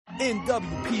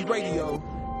NWP Radio.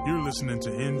 You're listening to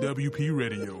NWP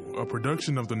Radio, a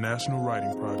production of the National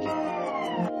Writing Project.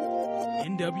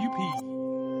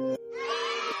 NWP.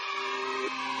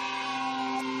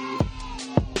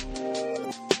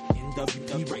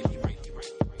 NWP Radio.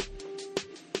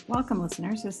 Welcome,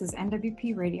 listeners. This is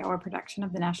NWP Radio, a production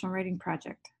of the National Writing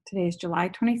Project. Today is July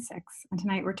 26th, and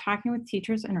tonight we're talking with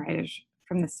teachers and writers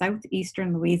from the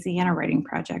Southeastern Louisiana Writing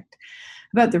Project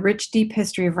about the rich, deep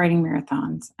history of writing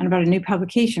marathons and about a new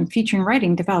publication featuring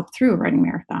writing developed through a writing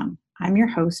marathon. I'm your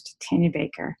host, Tanya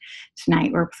Baker.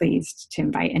 Tonight, we're pleased to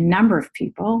invite a number of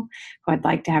people who I'd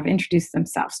like to have introduce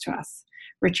themselves to us.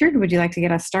 Richard, would you like to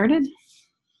get us started?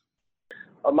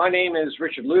 My name is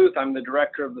Richard Luth. I'm the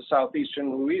director of the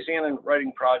Southeastern Louisiana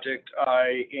Writing Project.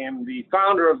 I am the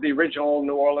founder of the original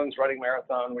New Orleans Writing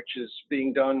Marathon, which is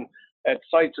being done at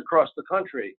sites across the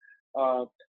country.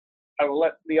 I will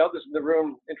let the others in the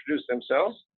room introduce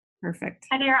themselves. Perfect.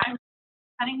 Hi there, I'm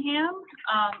Cunningham.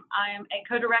 I am a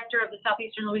co-director of the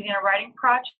Southeastern Louisiana Writing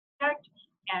Project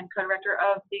and co-director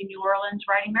of the New Orleans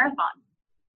Writing Marathon.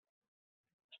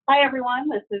 Hi everyone,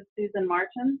 this is Susan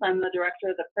Martins. I'm the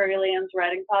director of the Prairie Lands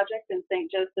Writing Project in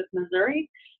St. Joseph, Missouri,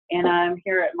 and I'm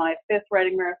here at my 5th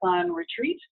Writing Marathon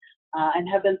retreat and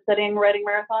have been studying writing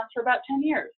marathons for about 10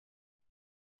 years.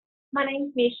 My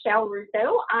name is Michelle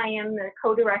Russo. I am the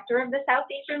co-director of the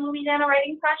Southeastern Louisiana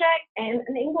Writing Project and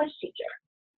an English teacher.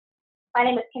 My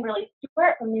name is Kimberly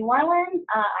Stewart from New Orleans.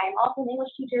 I am also an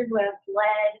English teacher who has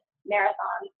led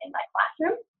marathons in my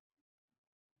classroom.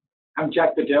 I'm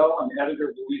Jack Bedell. I'm the editor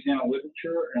of Louisiana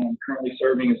Literature, and I'm currently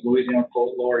serving as Louisiana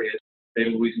Poet Laureate of the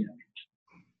state of Louisiana.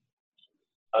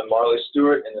 I'm Marley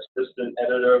Stewart, an assistant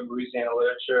editor of Louisiana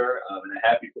Literature, and a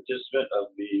happy participant of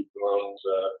the New Orleans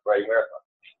Writing Marathon.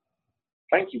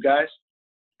 Thank you, guys.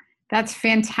 That's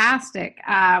fantastic.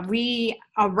 We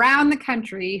around the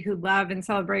country who love and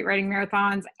celebrate writing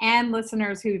marathons and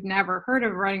listeners who've never heard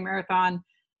of a writing marathon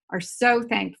are so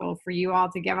thankful for you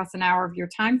all to give us an hour of your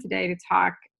time today to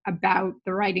talk about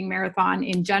the writing marathon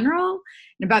in general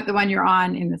and about the one you're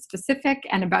on in the specific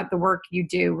and about the work you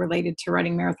do related to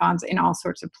writing marathons in all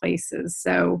sorts of places.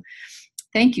 So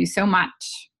thank you so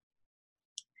much.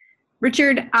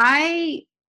 Richard, I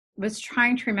was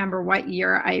trying to remember what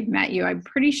year I met you. I'm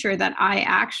pretty sure that I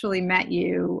actually met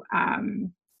you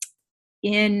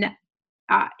in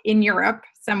Europe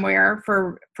somewhere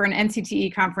for an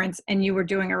NCTE conference, and you were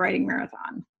doing a writing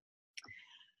marathon.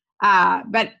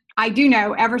 But I do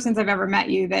know, ever since I've ever met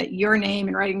you, that your name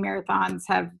and writing marathons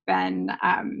have been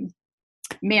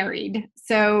married.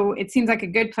 So it seems like a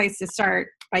good place to start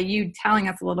by you telling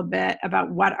us a little bit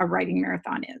about what a writing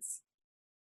marathon is.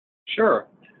 Sure.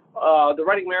 The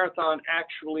Writing Marathon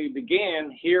actually began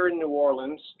here in New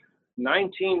Orleans,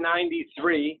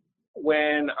 1993,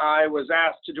 when I was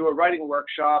asked to do a writing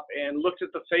workshop and looked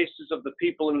at the faces of the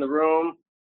people in the room,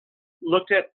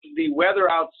 looked at the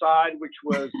weather outside, which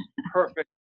was perfect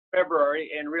February,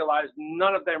 and realized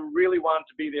none of them really wanted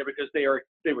to be there because they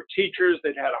were teachers,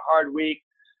 they'd had a hard week.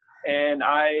 And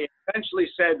I eventually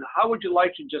said, how would you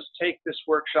like to just take this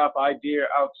workshop idea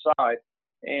outside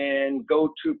and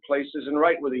go to places and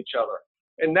write with each other?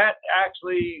 And that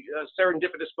actually,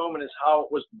 serendipitous moment is how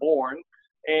it was born.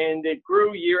 And it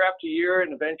grew year after year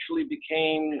and eventually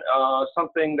became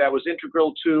something that was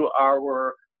integral to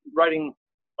our writing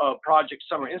project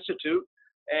Summer Institute.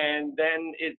 And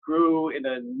then it grew in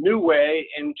a new way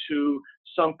into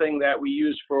something that we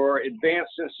use for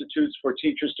advanced institutes for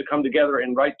teachers to come together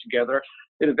and write together.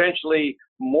 It eventually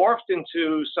morphed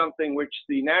into something which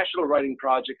the National Writing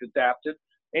Project adopted.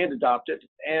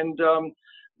 And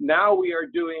now we are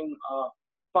doing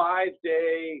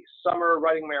 5-day summer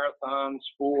writing marathons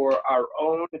for our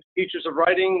own teachers of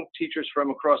writing, teachers from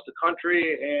across the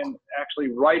country, and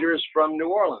actually writers from New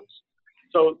Orleans.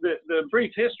 So the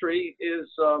brief history is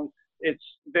it's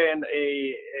been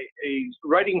a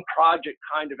writing project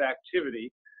kind of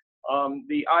activity.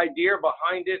 The idea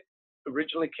behind it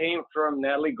originally came from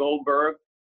Natalie Goldberg,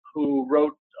 who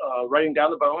wrote Writing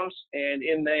Down the Bones, and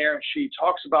in there she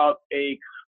talks about a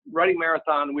writing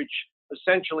marathon, which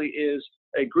essentially is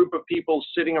a group of people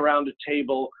sitting around a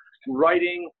table,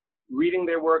 writing, reading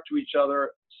their work to each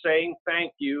other, saying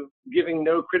thank you, giving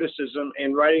no criticism,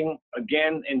 and writing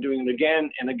again and doing it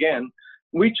again and again.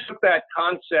 We took that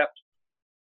concept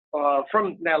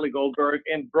from Natalie Goldberg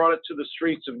and brought it to the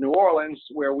streets of New Orleans,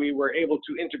 where we were able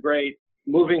to integrate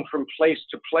moving from place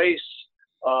to place,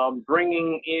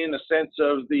 bringing in a sense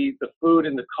of the food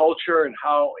and the culture and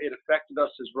how it affected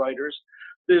us as writers.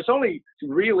 There's only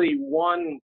really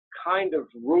one kind of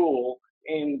rule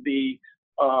in the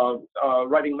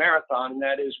writing marathon, and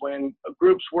that is when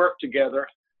groups work together,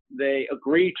 They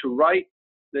agree to write.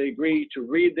 They agree to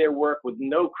read their work with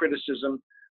no criticism.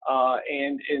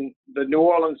 And in the New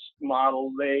Orleans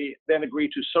model, they then agree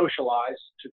to socialize,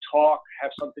 to talk,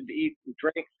 have something to eat and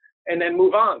drink, and then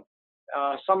move on.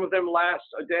 Some of them last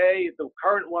a day. The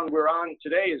current one we're on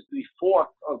today is the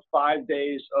 4th of 5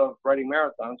 days of writing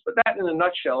marathons. But that, in a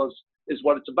nutshell, is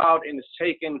what it's about, and it's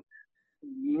taken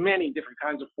many different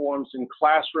kinds of forms in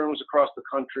classrooms across the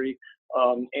country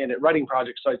and at writing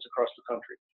project sites across the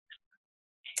country.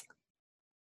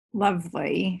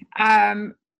 Lovely.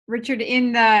 Richard,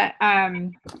 in the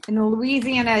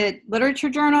Louisiana Literature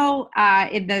Journal,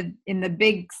 in the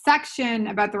big section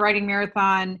about the writing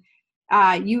marathon,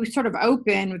 you sort of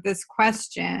open with this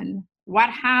question: what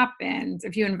happens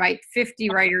if you invite 50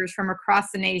 writers from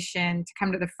across the nation to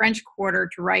come to the French Quarter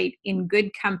to write in good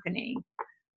company?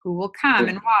 Who will come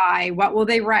and why? What will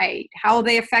they write? How will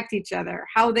they affect each other?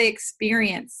 How will the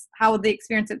experience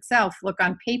itself look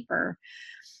on paper?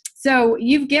 So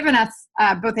you've given us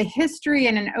both a history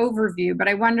and an overview, but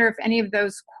I wonder if any of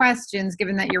those questions,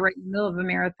 given that you're right in the middle of a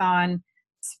marathon,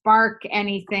 spark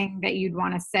anything that you'd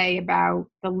want to say about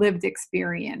the lived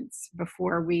experience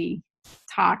before we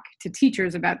talk to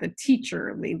teachers about the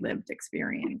teacherly lived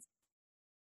experience.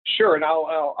 Sure, and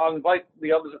I'll invite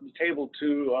the others at the table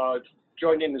to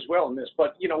join in as well in this.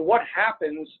 But what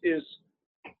happens is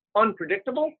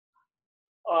unpredictable.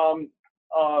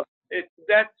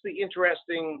 That's the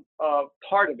interesting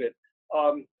part of it.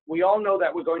 We all know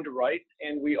that we're going to write,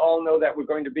 and we all know that we're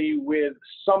going to be with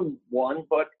someone,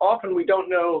 but often we don't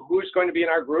know who's going to be in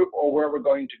our group or where we're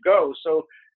going to go. So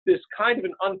there's kind of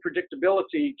an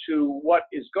unpredictability to what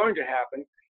is going to happen.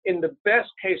 In the best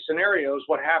case scenarios,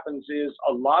 what happens is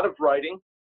a lot of writing,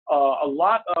 a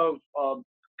lot of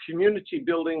community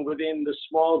building within the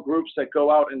small groups that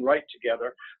go out and write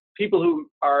together. People who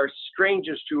are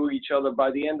strangers to each other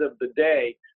by the end of the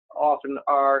day often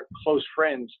are close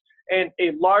friends. And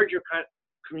a larger kind of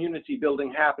community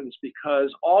building happens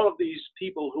because all of these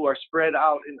people who are spread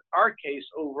out, in our case,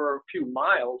 over a few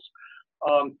miles,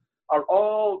 are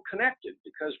all connected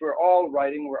because we're all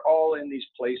writing, we're all in these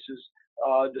places.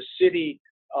 The city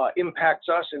impacts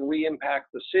us and we impact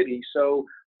the city. So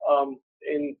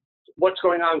in what's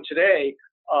going on today,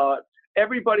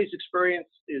 everybody's experience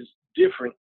is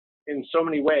different in so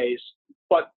many ways,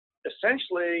 but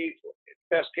essentially,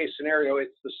 best case scenario,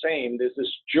 it's the same. There's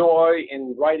this joy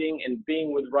in writing and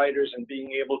being with writers and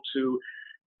being able to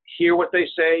hear what they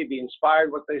say, be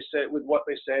inspired with what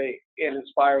they say, and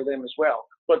inspire them as well.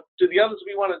 But to the others,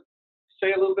 we want to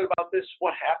say a little bit about this.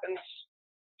 What happens?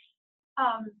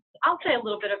 I'll say a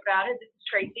little bit about it. This is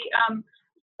Tracy.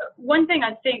 One thing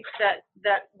I think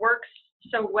that works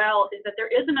so well is that there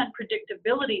is an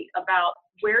unpredictability about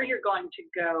where you're going to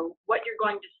go, what you're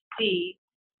going to see,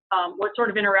 what sort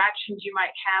of interactions you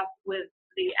might have with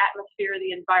the atmosphere,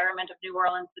 the environment of New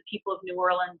Orleans, the people of New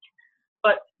Orleans.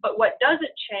 But what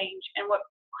doesn't change and what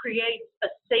creates a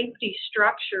safety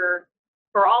structure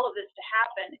for all of this to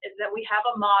happen is that we have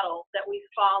a model that we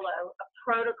follow, a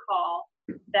protocol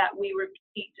that we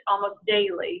repeat almost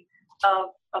daily of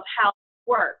how it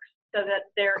works, so that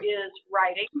there is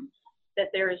writing, that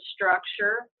there is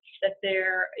structure, that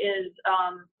there is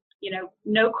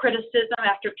no criticism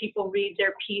after people read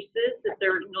their pieces, that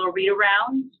there are no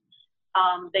read-arounds.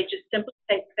 They just simply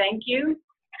say thank you.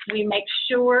 We make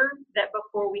sure that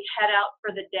before we head out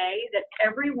for the day, that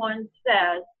everyone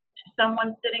says to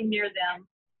someone sitting near them,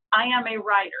 I am a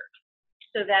writer,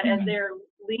 so that as they're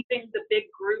leaving the big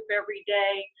group every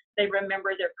day, they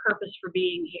remember their purpose for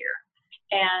being here.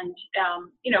 And,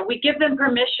 we give them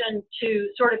permission to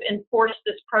sort of enforce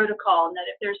this protocol, and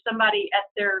that if there's somebody at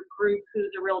their group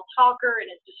who's a real talker and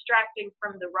is distracting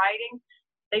from the writing,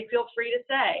 they feel free to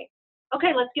say,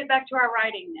 okay, let's get back to our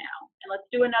writing now, and let's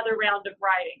do another round of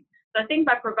writing. So I think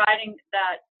by providing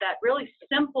that really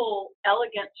simple,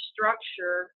 elegant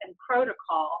structure and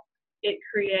protocol, it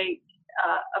creates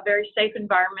a very safe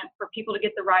environment for people to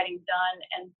get the writing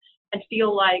done and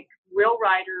feel like real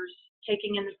writers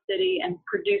taking in the city and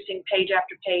producing page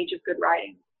after page of good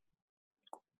writing.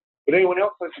 Would anyone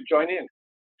else like to join in?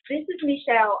 This is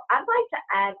Michelle. I'd like to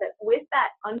add that with that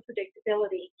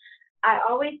unpredictability, I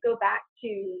always go back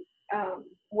to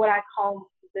what I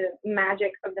call the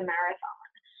magic of the marathon,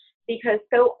 because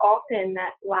so often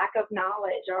that lack of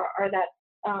knowledge or that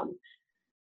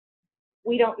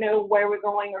we don't know where we're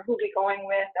going or who we're going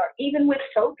with, or even with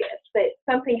focus, that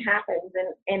something happens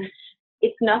and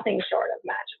it's nothing short of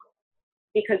magical,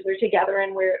 because we're together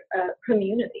and we're a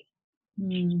community.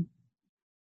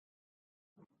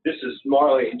 This is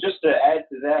Marley, and just to add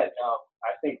to that,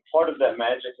 I think part of that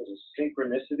magic is a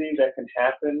synchronicity that can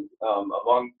happen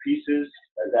among pieces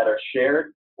that are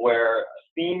shared, where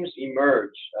themes emerge,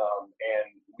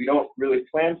 and we don't really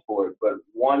plan for it, but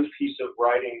one piece of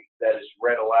writing that is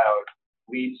read aloud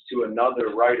leads to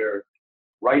another writer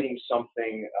writing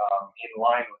something in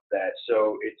line with that.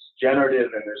 So it's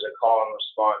generative, and there's a call and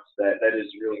response that is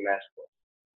really magical.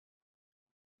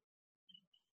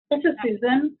 This is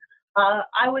Susan.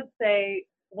 I would say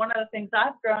one of the things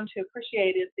I've grown to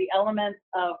appreciate is the element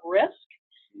of risk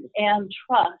and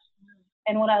trust.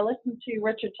 And when I listened to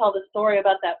Richard tell the story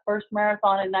about that first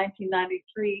marathon in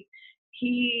 1993,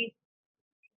 he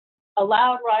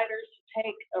allowed riders to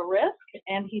take a risk,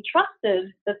 and he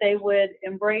trusted that they would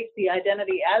embrace the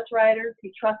identity as riders.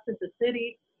 He trusted the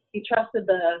city. He trusted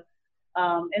the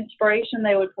inspiration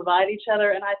they would provide each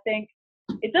other. And I think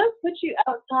it does put you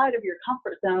outside of your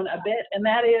comfort zone a bit, and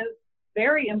that is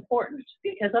very important,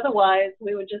 because otherwise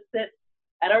we would just sit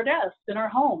at our desks in our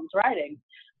homes writing.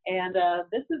 And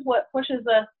this is what pushes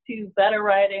us to better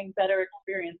writing, better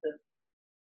experiences.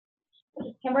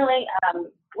 Kimberly,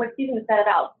 what Susan said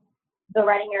about the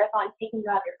writing marathon taking you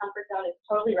out of your comfort zone is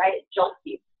totally right. It jolts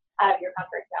you out of your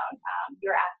comfort zone.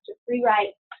 You're asked to free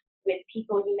write with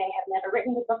people you may have never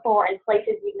written with before and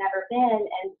places you've never been.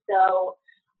 And so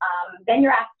then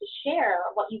you're asked to share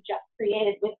what you just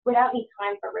created without any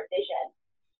time for revision.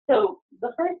 So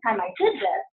the first time I did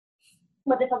this,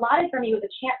 what this allotted for me was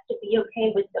a chance to be okay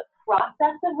with the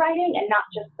process of writing and not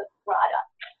just the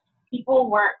product. People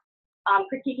weren't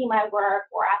critiquing my work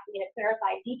or asking me to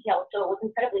clarify details, so it was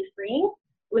incredibly freeing.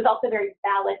 It was also very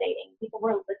validating. People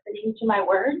were listening to my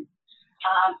words,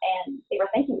 and they were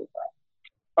thanking me for it.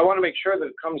 I want to make sure that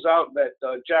it comes out that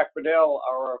Jack Bedell,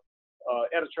 our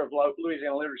editor of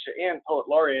Louisiana Literature and Poet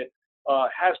Laureate,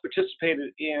 has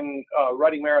participated in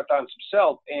writing marathons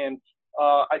himself. And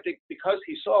I think because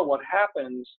he saw what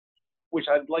happens, which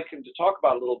I'd like him to talk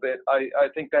about a little bit, I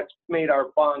think that's made our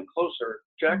bond closer.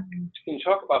 Jack, can you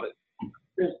talk about it?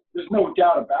 There's no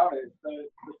doubt about it.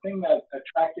 The thing that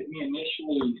attracted me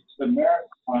initially to the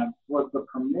marathon was the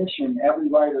permission every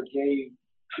writer gave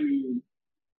to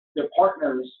their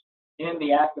partners in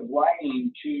the act of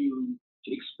writing to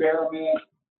experiment,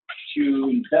 to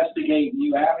investigate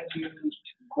new avenues,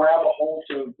 to grab a hold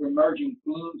of emerging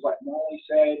themes, like Molly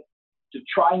said, to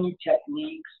try new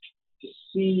techniques, to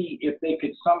see if they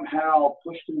could somehow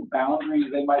push through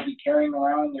boundaries they might be carrying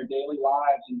around in their daily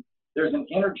lives. And there's an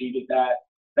energy to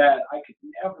that I could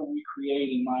never recreate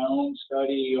in my own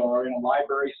study or in a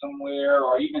library somewhere,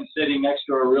 or even sitting next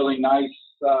to a really nice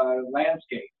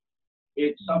landscape.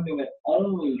 It's something that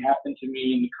only happened to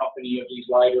me in the company of these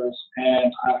writers,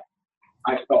 and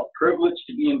I felt privileged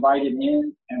to be invited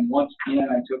in, and once in,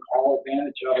 I took all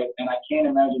advantage of it. And I can't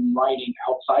imagine writing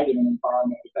outside of an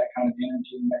environment with that kind of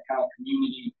energy and that kind of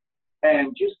community,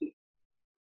 and just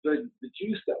the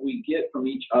juice that we get from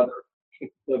each other,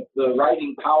 the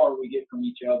writing power we get from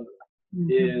each other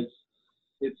is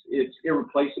it's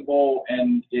irreplaceable,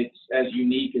 and it's as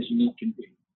unique can be.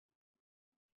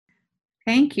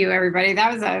 Thank you, everybody.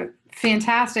 That was a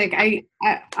fantastic.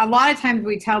 A lot of times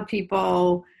we tell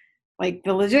people like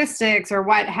the logistics or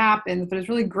what happens, but it's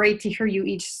really great to hear you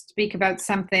each speak about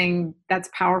something that's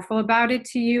powerful about it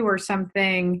to you, or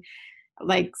something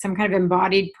like some kind of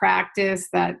embodied practice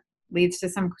that leads to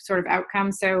some sort of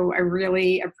outcome. So I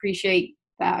really appreciate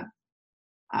that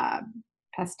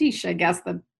pastiche, I guess,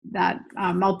 that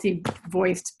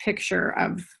multi-voiced picture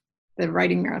of the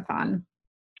writing marathon.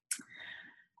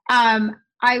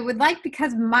 I would like,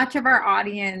 because much of our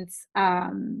audience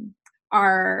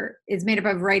is made up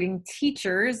of writing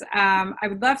teachers, I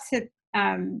would love to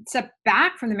step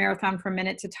back from the marathon for a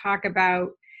minute to talk about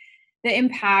the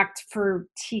impact for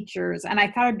teachers. And I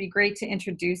thought it'd be great to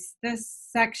introduce this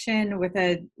section with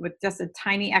just a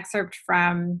tiny excerpt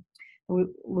from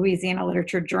Louisiana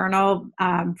Literature Journal,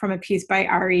 from a piece by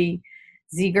Ari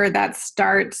Ziegler that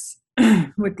starts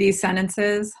with these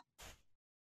sentences.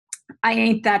 I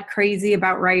ain't that crazy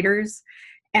about writers,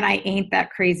 and I ain't that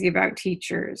crazy about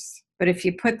teachers. But if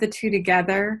you put the two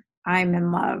together, I'm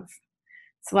in love.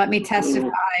 So let me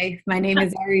testify. My name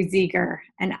is Ari Ziegler,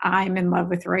 and I'm in love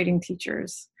with writing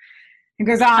teachers. It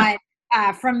goes on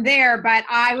from there, but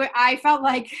I felt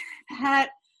like that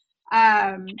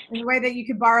in the way that you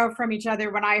could borrow from each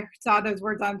other. When I saw those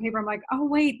words on paper, I'm like, oh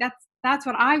wait, that's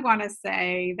what I want to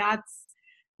say. That's,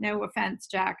 no offense,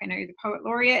 Jack, I know you're the poet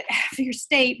laureate for your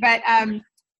state, but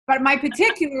my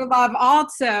particular love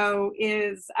also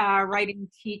is writing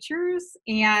teachers.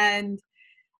 And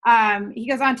he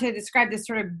goes on to describe this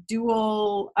sort of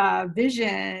dual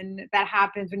vision that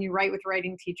happens when you write with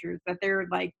writing teachers, that they're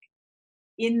like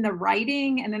in the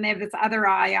writing, and then they have this other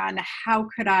eye on how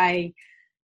could I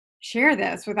share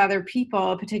this with other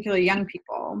people, particularly young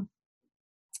people.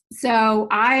 So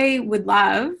I would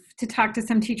love to talk to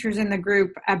some teachers in the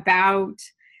group about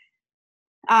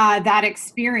that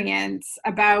experience,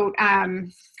 about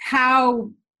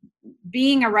how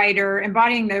being a writer,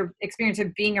 embodying the experience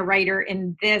of being a writer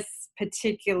in this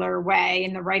particular way,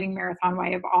 in the writing marathon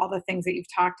way of all the things that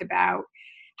you've talked about,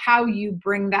 how you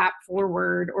bring that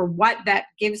forward, or what that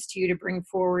gives to you to bring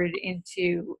forward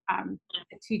into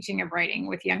the teaching of writing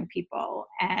with young people.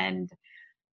 And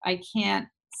I can't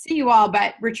see you all,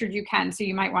 but Richard, you can, so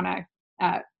you might want to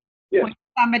point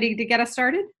somebody to get us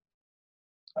started.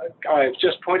 I've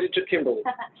just pointed to Kimberly.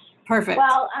 Perfect.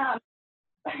 Well,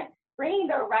 bringing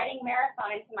the writing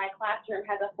marathon into my classroom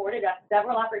has afforded us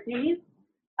several opportunities.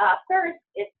 First,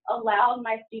 it's allowed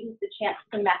my students the chance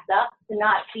to mess up, to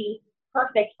not be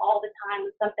perfect all the time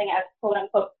with something as quote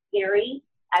unquote scary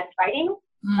as writing,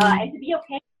 and to be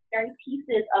okay with sharing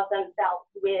pieces of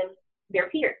themselves with their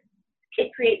peers.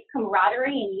 It creates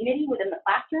camaraderie and unity within the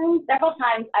classroom. Several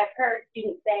times I've heard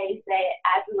students say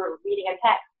as we were reading a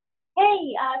text,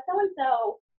 hey,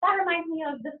 so-and-so, that reminds me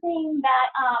of the thing that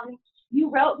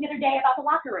you wrote the other day about the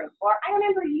locker room, or I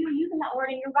remember you using that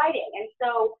word in your writing. And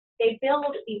so they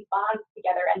build these bonds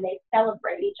together and they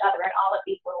celebrate each other in all of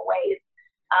these little ways.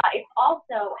 It's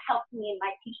also helped me in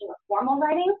my teaching of formal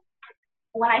writing.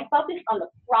 When I focused on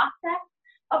the process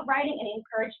of writing and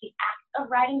encouraged the act of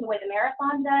writing the way the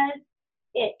marathon does,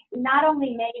 it not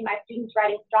only made my students'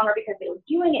 writing stronger because they were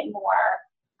doing it more,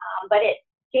 but it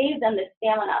gave them the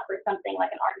stamina for something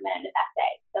like an argumentative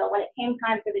essay. So when it came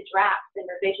time for the drafts and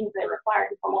revisions that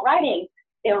required in formal writing,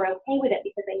 they were okay with it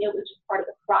because they knew it was just part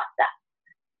of the process.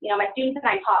 You know, my students and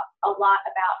I talk a lot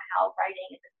about how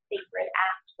writing is a sacred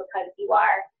act because you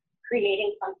are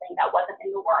creating something that wasn't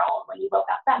in the world when you woke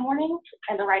up that morning,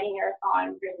 and the writing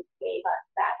marathon really gave us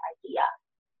that idea.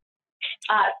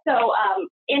 So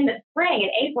in the spring,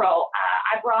 in April,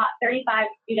 I brought 35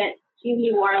 students to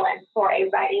New Orleans for a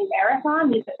writing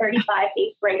marathon. These are 35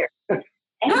 eighth graders.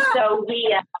 And so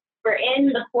we were in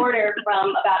the quarter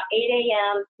from about 8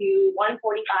 a.m. to 1:45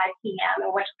 p.m.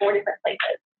 and went to 4 different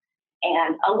places.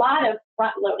 And a lot of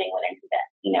front loading went into this.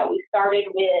 You know, we started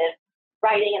with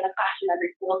writing in the classroom every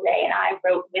single day, and I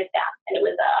wrote with them. And it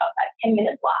was a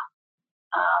 10-minute block.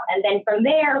 And then from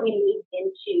there, we moved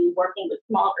into working with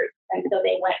small groups. And so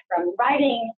they went from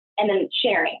writing and then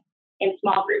sharing in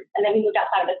small groups. And then we moved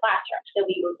outside of the classroom. So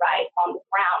we would write on the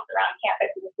grounds around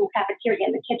campus, in the school cafeteria,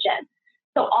 in the kitchen.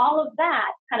 So all of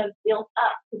that kind of built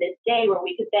up to this day where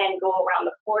we could then go around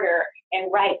the quarter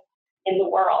and write in the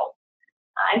world.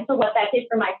 And so what that did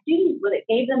for my students was it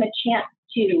gave them a chance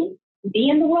to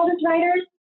be in the world as writers,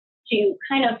 to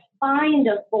kind of find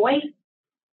a voice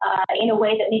in a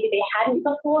way that maybe they hadn't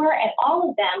before. And all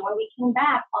of them, when we came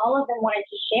back, all of them wanted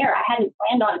to share. I hadn't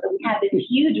planned on it, but we had this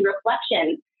huge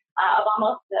reflection of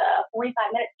almost 45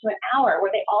 minutes to an hour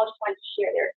where they all just wanted to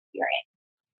share their experience.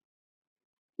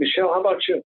 Michelle, how about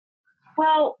you?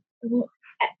 Well,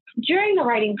 during the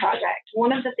writing project,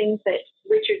 one of the things that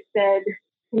Richard said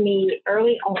to me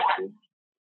early on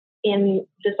in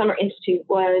the Summer Institute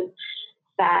was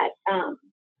that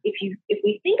if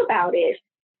we think about it,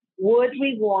 would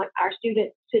we want our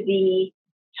students to be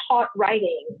taught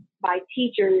writing by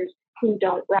teachers who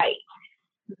don't write?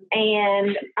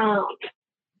 And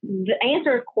the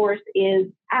answer, of course, is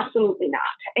absolutely not.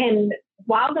 And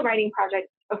while the writing project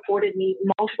afforded me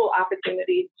multiple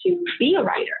opportunities to be a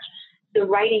writer, the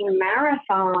writing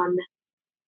marathon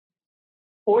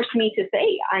forced me to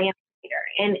say I am a writer,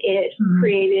 and it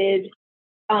created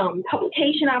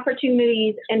publication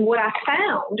opportunities. And what I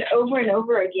found over and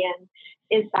over again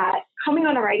is that coming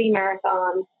on a writing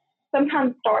marathon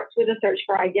sometimes starts with a search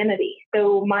for identity.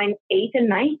 So my 8th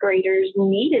and 9th graders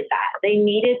needed that. They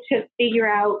needed to figure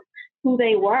out who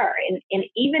they were. And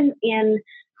even in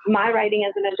my writing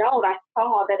as an adult, I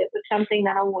saw that it was something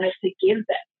that I wanted to give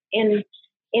them. And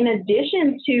in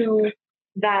addition to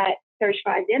that search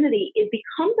for identity, it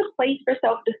becomes a place for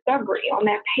self-discovery on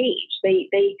that page.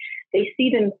 They see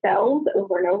themselves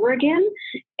over and over again,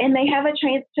 and they have a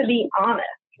chance to be honest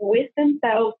with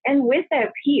themselves and with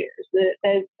their peers.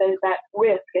 There's that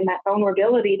risk and that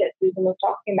vulnerability that Susan was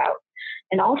talking about.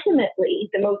 And ultimately,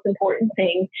 the most important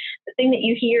thing, the thing that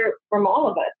you hear from all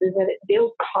of us, is that it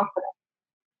builds confidence.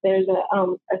 There's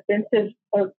a sense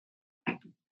of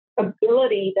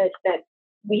ability that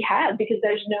we have because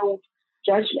there's no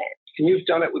judgment. And you've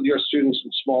done it with your students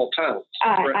in small towns.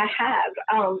 I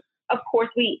have. Of course,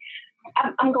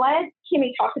 I'm glad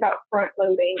Kimmy talked about front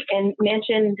loading and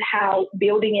mentioned how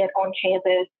building it on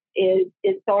campus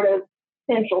is sort of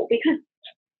central, because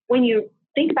when you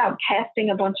think about casting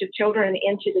a bunch of children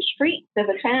into the streets of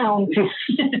a town,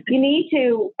 you need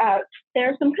to, there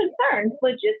are some concerns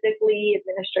logistically,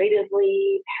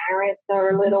 administratively, parents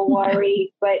are a little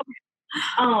worried, but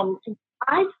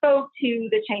I spoke to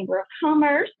the Chamber of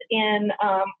Commerce in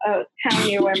a town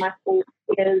near where my school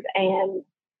is, and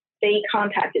they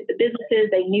contacted the businesses.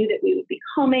 They knew that we would be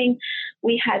coming.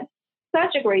 We had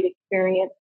such a great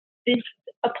experience.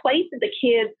 A place that the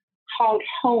kids called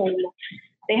home.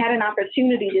 They had an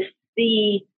opportunity to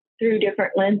see through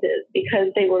different lenses because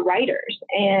they were writers.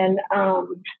 And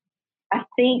I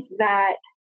think that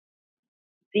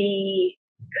the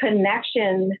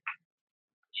connection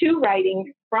to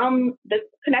writing from the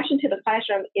connection to the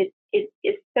classroom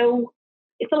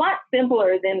it's a lot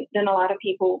simpler than a lot of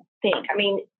people think. I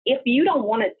mean, if you don't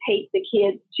want to take the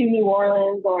kids to New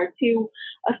Orleans or to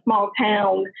a small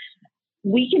town,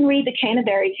 we can read the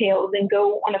Canterbury Tales and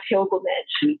go on a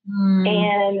pilgrimage.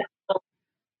 And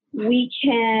we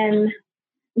can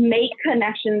make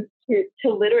connections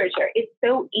to literature. It's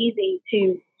so easy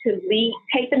to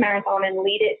take the marathon and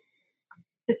lead it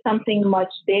to something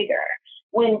much bigger.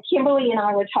 When Kimberly and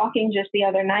I were talking just the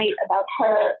other night about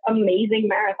her amazing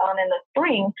marathon in the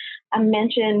spring, I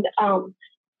mentioned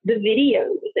the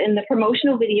videos and the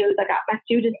promotional videos I got my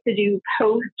students to do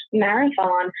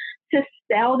post-marathon to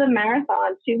sell the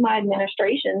marathon to my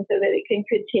administration so that it can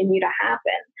continue to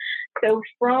happen. So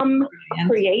from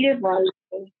creative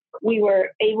writing, we were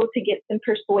able to get some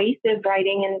persuasive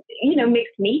writing and,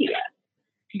 mixed media.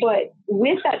 But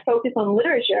with that focus on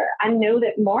literature, I know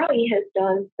that Marley has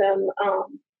done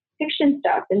some fiction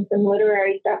stuff and some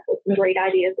literary stuff with some great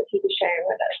ideas that he was sharing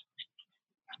with us.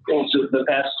 Well, so the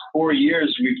past 4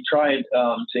 years, we've tried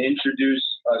to introduce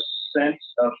a sense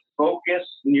of focus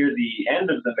near the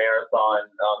end of the marathon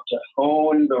to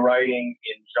hone the writing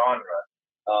in genre.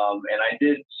 And I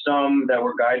did some that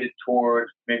were guided toward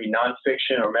maybe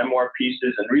nonfiction or memoir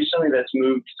pieces, and recently that's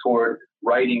moved toward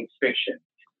writing fiction.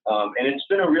 And it's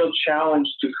been a real challenge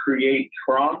to create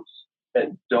prompts that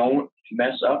don't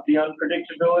mess up the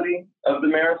unpredictability of the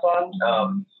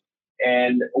marathon.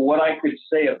 And what I could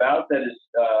say about that is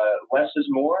less is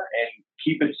more and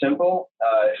keep it simple.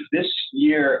 This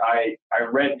year, I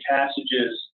read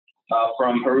passages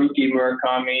from Haruki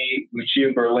Murakami,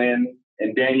 Lucia Berlin,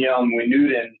 and Danielle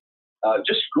Mwinuden,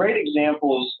 just great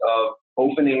examples of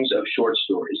openings of short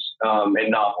stories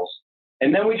and novels.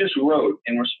 And then we just wrote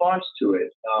in response to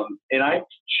it. And I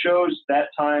chose that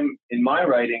time in my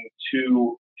writing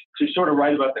to sort of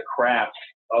write about the craft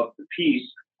of the piece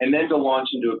and then to launch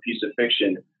into a piece of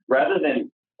fiction rather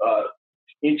than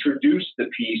introduce the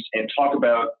piece and talk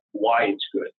about why it's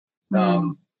good.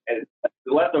 And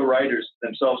let the writers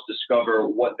themselves discover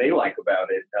what they like about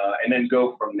it and then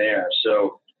go from there.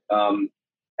 So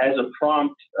as a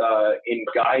prompt in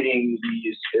guiding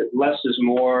these less is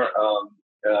more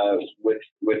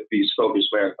with these focus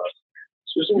marathons.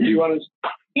 Susan, do you want to?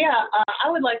 Yeah, I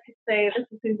would like to say, this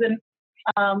is Susan.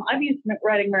 I've used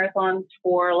writing marathons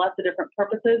for lots of different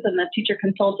purposes, and the teacher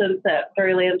consultants at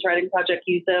Fairylands Writing Project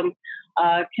use them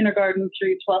kindergarten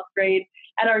through 12th grade.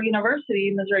 At our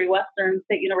university, Missouri Western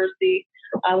State University,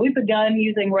 we've begun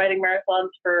using writing marathons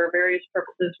for various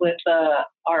purposes with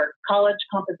our college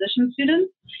composition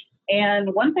students.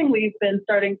 And one thing we've been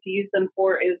starting to use them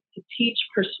for is to teach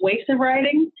persuasive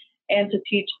writing and to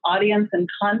teach audience and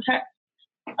context.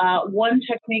 One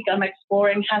technique I'm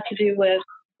exploring has to do with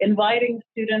inviting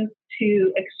students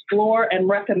to explore and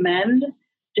recommend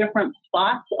different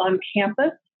spots on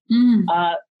campus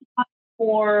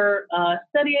for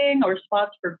studying, or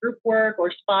spots for group work,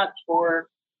 or spots for,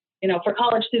 for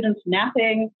college students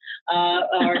napping,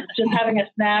 or just having a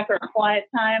snack or a quiet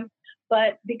time.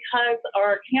 But because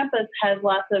our campus has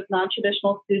lots of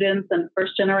non-traditional students and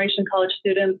first-generation college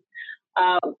students,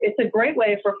 it's a great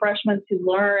way for freshmen to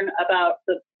learn about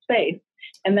the space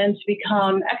and then to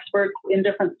become experts in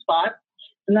different spots.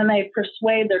 And then they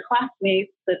persuade their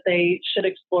classmates that they should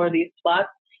explore these spots,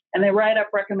 and they write up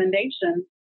recommendations.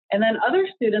 And then other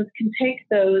students can take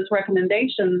those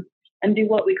recommendations and do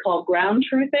what we call ground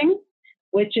truthing,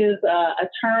 which is a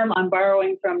term I'm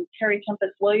borrowing from Terry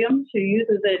Tempest Williams, who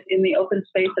uses it in the open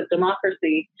space of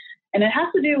democracy. And it has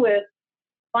to do with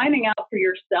finding out for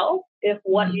yourself if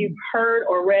what you've heard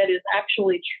or read is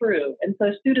actually true. And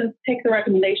so students take the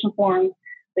recommendation forms,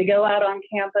 they go out on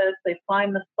campus, they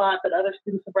find the spot that other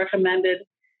students have recommended,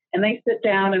 and they sit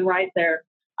down and write there.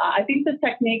 I think this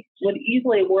technique would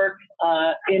easily work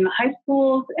in high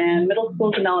schools and middle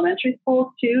schools and elementary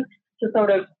schools too, to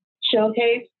sort of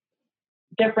showcase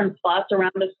different spots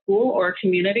around a school or a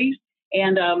community.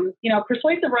 And,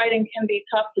 persuasive writing can be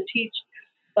tough to teach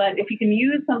But if you can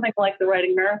use something like the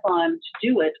Writing Marathon to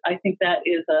do it, I think that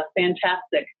is a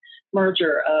fantastic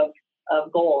merger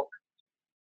of goals.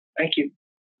 Thank you.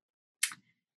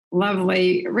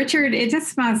 Lovely. Richard, it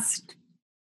just must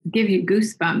give you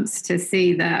goosebumps to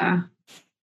see the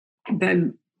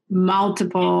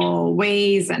multiple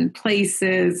ways and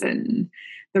places and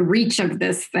the reach of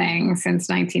this thing since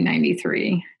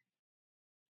 1993.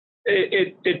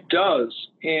 It does.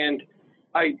 And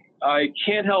I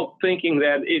can't help thinking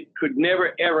that it could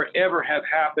never, ever, ever have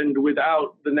happened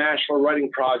without the National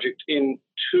Writing Project in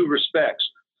two respects.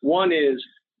 One is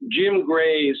Jim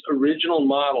Gray's original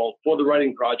model for the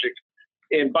Writing Project.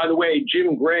 And by the way,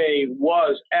 Jim Gray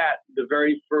was at the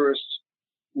very first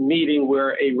meeting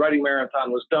where a writing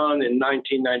marathon was done in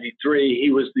 1993.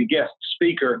 He was the guest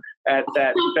speaker at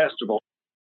that festival.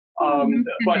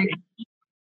 But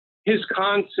his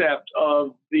concept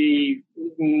of the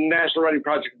National Writing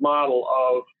Project model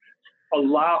of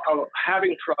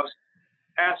having trust,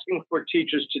 asking for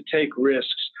teachers to take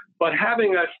risks, but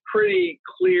having a pretty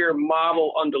clear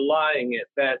model underlying it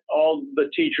that all the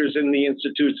teachers in the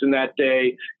institutes in that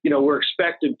day, were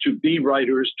expected to be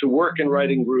writers, to work in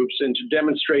writing groups, and to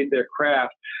demonstrate their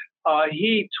craft.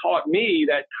 He taught me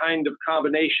that kind of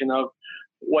combination of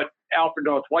what Alfred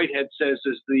North Whitehead says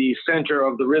is the center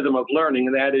of the rhythm of learning,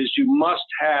 and that is you must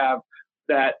have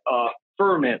that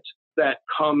ferment that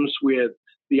comes with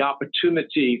the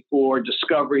opportunity for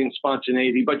discovery and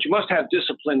spontaneity, but you must have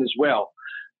discipline as well.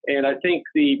 And I think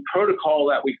the protocol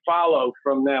that we follow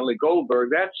from Natalie Goldberg,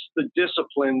 that's the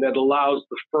discipline that allows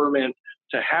the ferment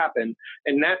to happen.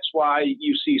 And that's why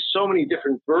you see so many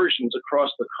different versions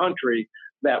across the country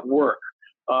that work,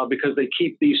 because they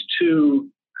keep these two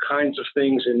kinds of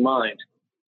things in mind.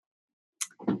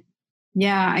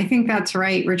 Yeah, I think that's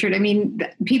right, Richard. I mean,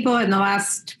 people in the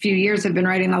last few years have been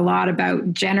writing a lot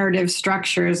about generative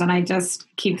structures, and I just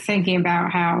keep thinking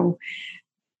about how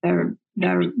the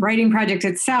writing project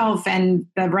itself and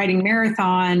the writing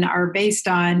marathon are based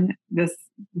on this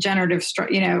generative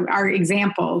are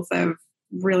examples of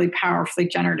really powerfully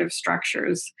generative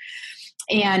structures.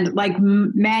 And like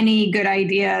many good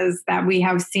ideas that we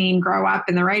have seen grow up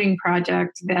in the writing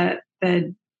project, that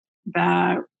the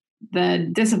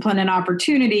discipline and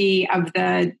opportunity of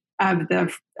the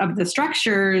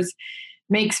structures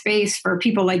make space for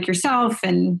people like yourself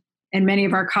and many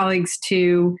of our colleagues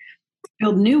to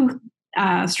build new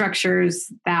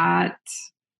structures that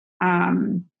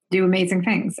do amazing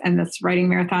things. And this writing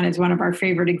marathon is one of our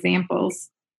favorite examples.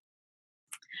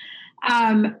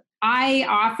 I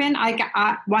often,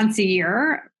 once a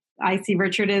year, I see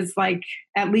Richard is like,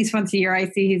 at least once a year, I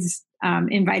see he's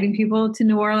inviting people to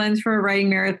New Orleans for a writing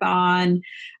marathon.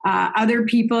 Other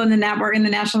people in the network, in the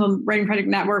National Writing Project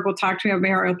Network, will talk to me about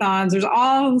marathons. There's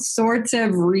all sorts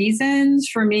of reasons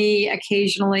for me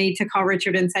occasionally to call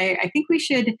Richard and say, I think we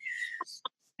should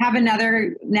have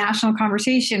another national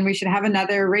conversation. We should have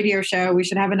another radio show. We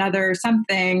should have another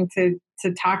something to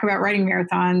talk about writing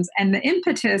marathons. And the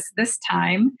impetus this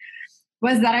time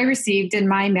was that I received in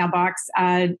my mailbox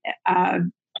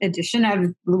edition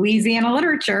of Louisiana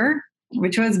Literature,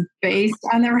 which was based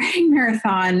on the writing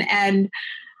marathon. And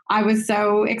I was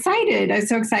so excited. I was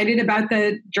so excited about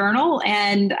the journal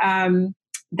and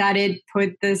that it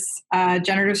put this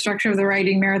generative structure of the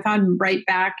writing marathon right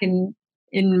back on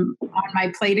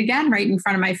my plate again, right in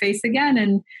front of my face again.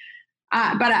 And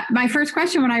but my first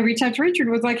question when I reached out to Richard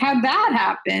was like, how'd that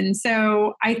happen?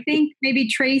 So I think maybe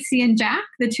Tracy and Jack,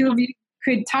 the two of you,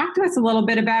 could talk to us a little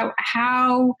bit about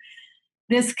how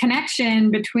this connection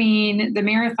between the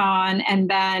marathon and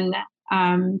then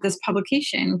this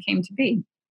publication came to be.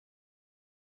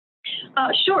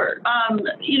 Sure.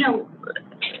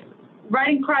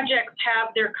 Writing projects have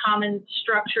their common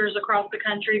structures across the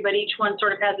country, but each one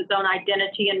sort of has its own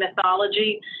identity and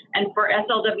mythology. And for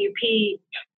SLWP,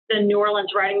 the New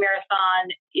Orleans Writing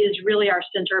Marathon is really our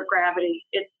center of gravity.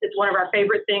 It's one of our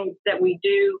favorite things that we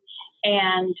do.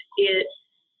 And it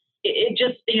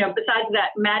just, besides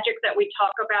that magic that we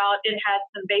talk about, it has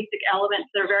some basic elements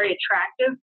that are very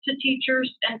attractive to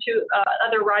teachers and to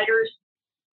other writers.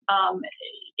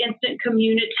 Instant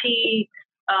community,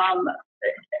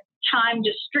 time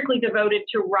just strictly devoted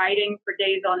to writing for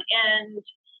days on end,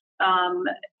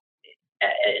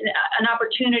 an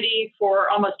opportunity for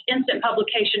almost instant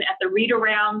publication at the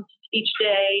read-arounds each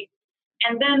day.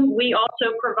 And then we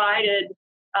also provided,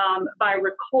 by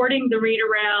recording the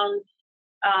read-arounds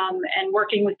and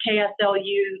working with KSLU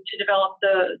to develop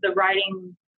the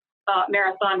writing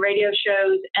marathon radio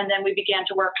shows, and then we began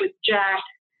to work with Jack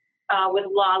with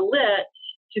La Lit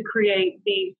to create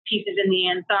these pieces in the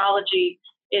anthology.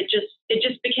 It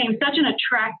just became such an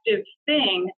attractive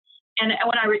thing And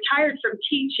when I retired from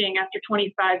teaching after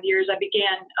 25 years, I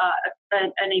began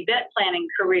an event planning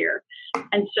career.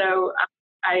 And so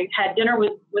I had dinner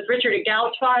with Richard at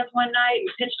Galatoire's one night.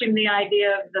 We pitched him the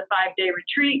idea of the 5-day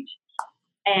retreat,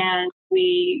 and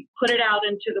we put it out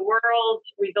into the world.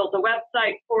 We built a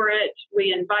website for it.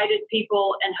 We invited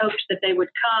people and hoped that they would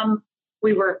come.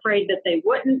 We were afraid that they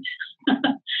wouldn't.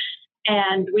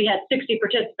 And we had 60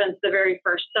 participants the very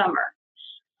first summer.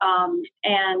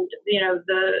 And, you know,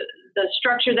 the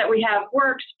structure that we have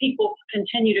works. People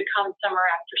continue to come summer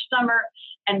after summer.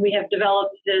 And we have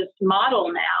developed this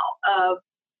model now of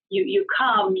you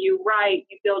come, you write,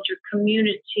 you build your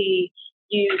community,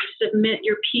 you submit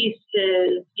your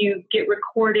pieces, you get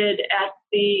recorded at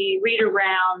the reader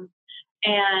round,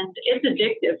 and it's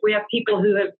addictive. We have people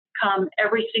who have come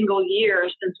every single year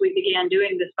since we began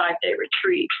doing this 5-day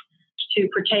retreat to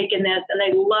partake in this, and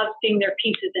they love seeing their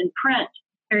pieces in print,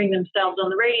 hearing themselves on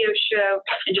the radio show,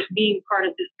 and just being part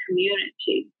of this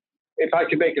community. If I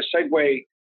could make a segue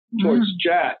towards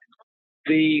Jack,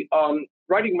 the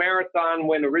Writing Marathon,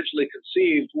 when originally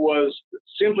conceived, was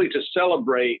simply to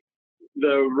celebrate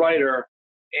the writer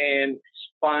and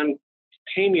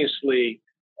spontaneously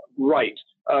write.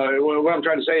 What I'm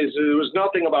trying to say is there was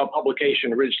nothing about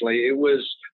publication originally. It was,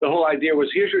 the whole idea was,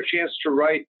 here's your chance to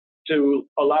write, to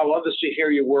allow others to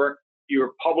hear your work.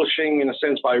 You're publishing, in a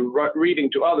sense, by reading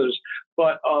to others.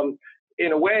 But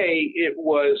in a way, it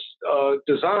was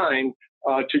designed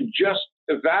to just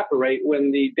evaporate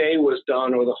when the day was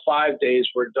done or the 5 days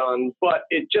were done. But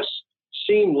it just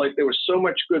seemed like there was so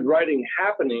much good writing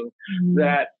happening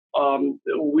that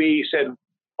we said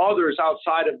others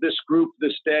outside of this group,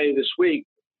 this day, this week,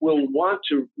 will want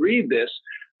to read this.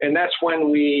 And that's when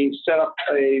we set up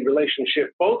a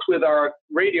relationship both with our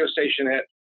radio station at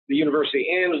the university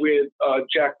and with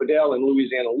Jack Bedell in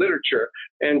Louisiana Literature.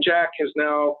 And Jack has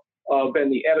now been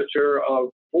the editor of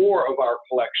 4 of our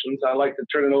collections. I'd like to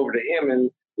turn it over to him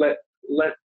and let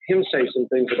him say some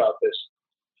things about this.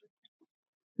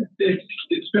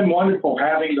 It's been wonderful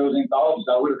having those anthologies.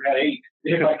 I would have had 8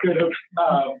 if I could have.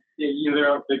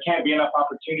 There can't be enough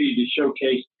opportunity to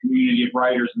showcase the community of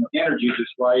writers and the energy of this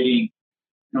writing.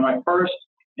 You know, my first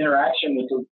interaction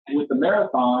with the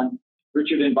marathon,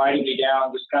 Richard invited me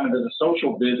down just kind of as a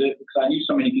social visit because I knew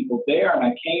so many people there, and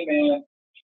I came in,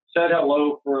 said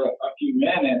hello for a few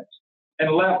minutes,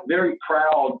 and left very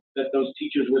proud that those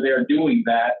teachers were there doing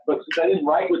that. But since I didn't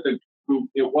write with the group,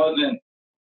 it wasn't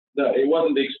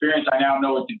the experience I now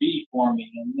know it to be for me.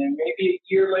 And then maybe a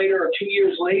year later or 2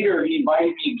 years later, he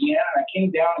invited me again, and I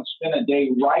came down and spent a day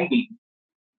writing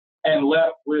and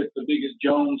left with the biggest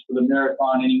Jones for the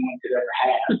marathon anyone could ever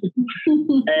have.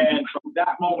 And from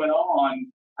that moment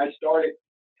on, I started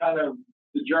kind of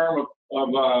the germ of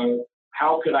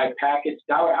how could I package,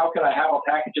 how could I have a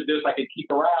package of this I could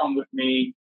keep around with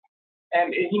me.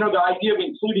 And, you know, the idea of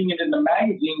including it in the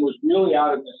magazine was really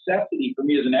out of necessity for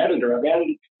me as an editor. I've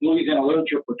edited Louisiana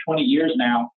Literature for 20 years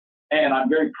now, and I'm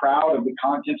very proud of the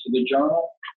contents of the journal.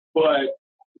 But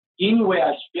any way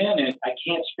I spin it, I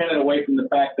can't spin it away from the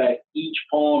fact that each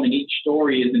poem and each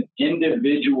story is an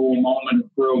individual moment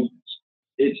of brilliance.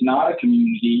 It's not a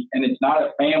community, and it's not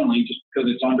a family just because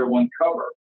it's under one cover.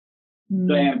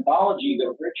 The anthology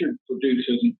that Richard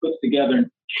produces and puts together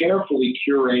and carefully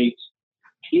curates,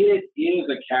 it is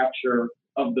a capture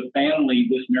of the family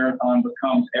this marathon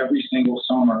becomes every single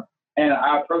summer. And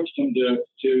I approached him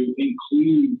to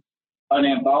include an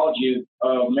anthology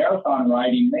of marathon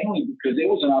writing, mainly because it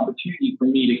was an opportunity for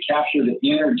me to capture the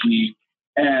energy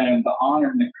and the honor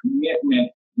and the commitment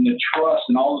and the trust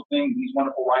and all the things these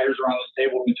wonderful writers around this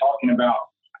table have been talking about,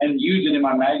 and use it in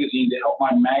my magazine to help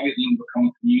my magazine become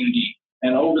a community.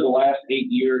 And over the last 8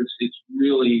 years, it's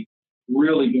really,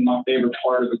 really been my favorite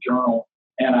part of the journal.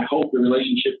 And I hope the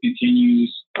relationship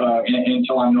continues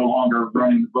until I'm no longer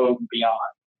running the boat and beyond.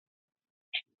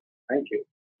 Thank you.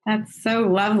 That's so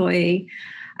lovely.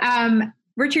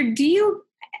 Richard, do you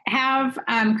have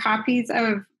copies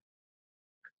of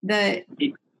the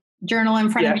journal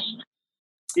in front of you?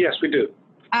 Yes, we do.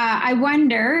 I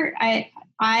wonder, I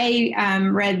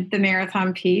read the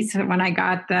marathon piece when I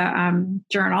got the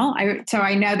journal. So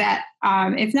I know that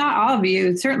if not all of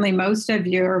you, certainly most of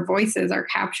your voices are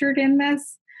captured in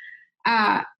this.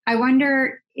 I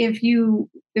wonder if we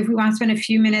want to spend a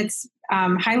few minutes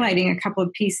highlighting a couple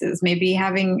of pieces, maybe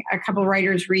having a couple of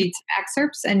writers read some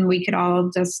excerpts, and we could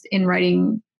all just, in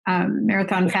writing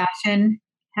marathon fashion,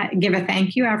 give a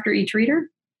thank you after each reader.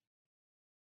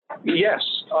 Yes.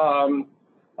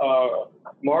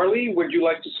 Marley, would you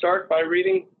like to start by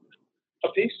reading a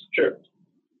piece? Sure.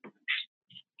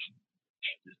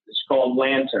 It's called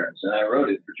Lanterns, and I wrote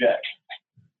it for Jack.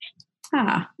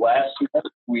 Last month,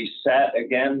 we sat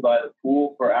again by the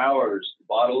pool for hours, a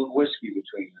bottle of whiskey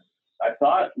between us. I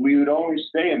thought we would only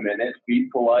stay a minute, be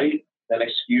polite, then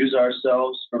excuse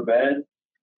ourselves for bed.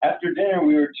 After dinner,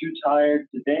 we were too tired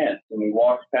to dance, and we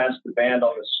walked past the band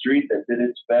on the street that did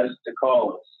its best to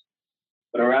call us.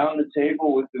 But around the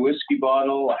table with the whiskey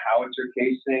bottle, a howitzer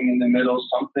casing in the middle,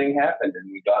 something happened,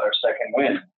 and we got our second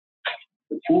wind.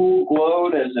 The pool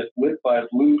glowed as if lit by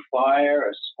blue fire,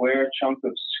 a square chunk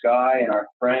of sky, and our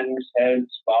friends' heads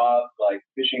bobbed like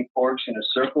fishing forks in a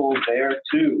circle there,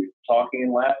 too, talking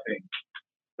and laughing.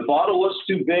 The bottle was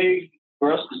too big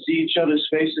for us to see each other's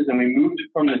faces, and we moved it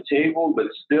from the table, but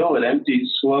still it emptied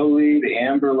slowly, the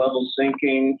amber level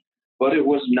sinking. But it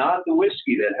was not the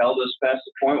whiskey that held us past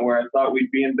the point where I thought we'd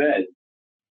be in bed.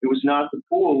 It was not the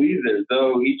pool either,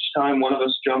 though each time one of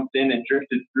us jumped in and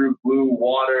drifted through blue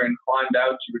water and climbed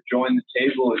out to rejoin the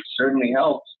table, it certainly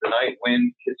helped, the night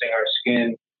wind kissing our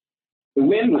skin. The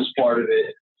wind was part of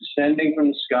it, descending from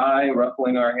the sky,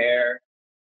 ruffling our hair.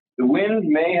 The wind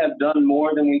may have done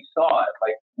more than we thought,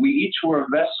 like we each were a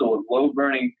vessel of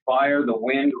low-burning fire, the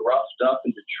wind roughed up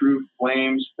into true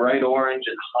flames, bright orange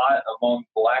and hot among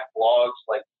black logs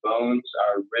like bones,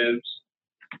 our ribs.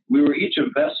 We were each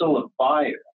a vessel of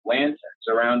fire, lanterns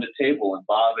around a table and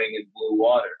bobbing in blue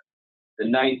water. The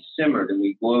night simmered and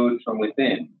we glowed from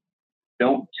within.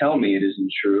 Don't tell me it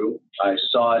isn't true. I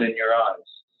saw it in your eyes.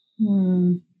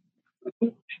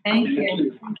 Thank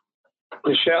you.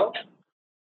 Michelle?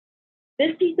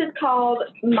 This piece is called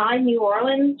My New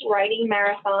Orleans Writing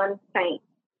Marathon Saint.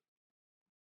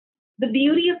 The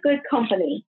beauty of good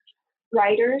company,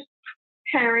 writers,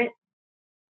 parents,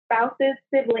 spouses,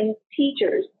 siblings,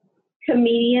 teachers,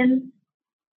 comedians,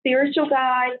 spiritual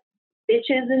guides,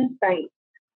 bitches, and saints,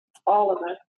 all of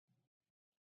us.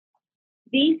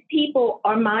 These people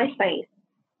are my saints.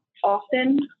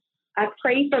 Often, I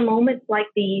pray for moments like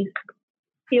these,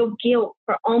 feel guilt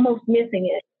for almost missing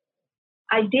it.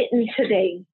 I didn't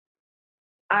today.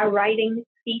 Our writing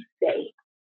feast day.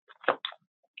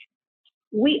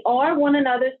 We are one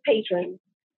another's patrons.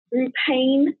 Through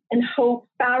pain and hope,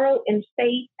 sorrow and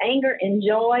faith, anger and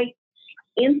joy,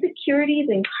 insecurities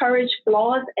and courage,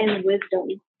 flaws and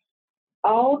wisdom.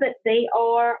 All that they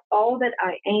are, all that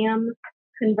I am,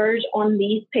 converge on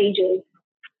these pages.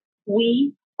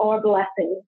 We are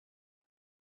blessings.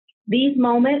 These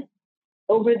moments,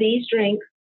 over these drinks,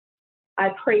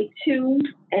 I pray to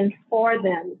and for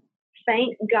them.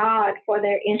 Thank God for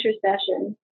their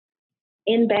intercession.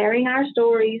 In bearing our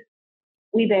stories,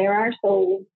 we bear our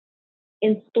souls.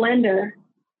 In splendor,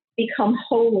 become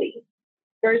holy,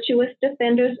 virtuous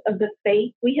defenders of the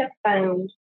faith we have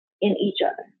found in each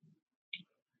other.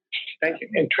 Thank you.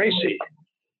 And Tracy?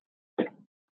 This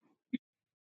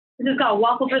is called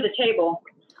Waffle for the Table.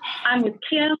 I'm with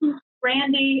Kim,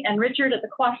 Randy, and Richard at the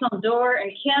Croissant Door,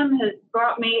 and Kim has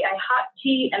brought me a hot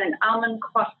tea and an almond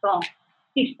croissant.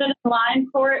 He stood in line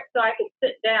for it so I could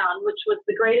sit down, which was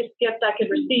the greatest gift I could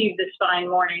receive this fine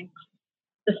morning.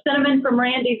 The cinnamon from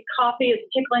Randy's coffee is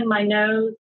tickling my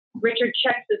nose. Richard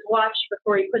checks his watch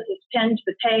before he puts his pen to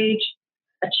the page.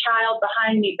 A child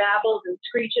behind me babbles and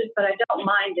screeches, but I don't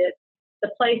mind it. The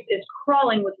place is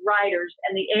crawling with writers,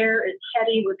 and the air is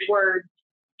heady with words.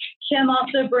 Kim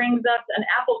also brings us an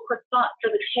apple croissant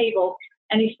for the table,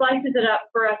 and he slices it up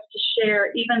for us to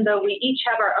share, even though we each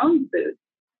have our own food.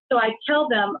 So I tell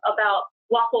them about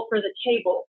Waffle for the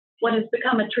Table, what has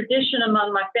become a tradition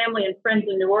among my family and friends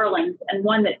in New Orleans, and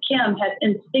one that Kim has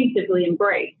instinctively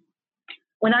embraced.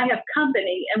 When I have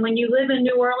company, and when you live in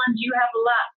New Orleans, you have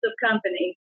lots of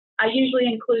company, I usually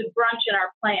include brunch in our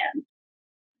plans.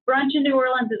 Brunch in New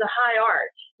Orleans is a high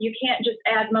art. You can't just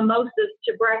add mimosas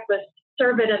to breakfast,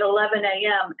 serve it at 11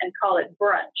 a.m. and call it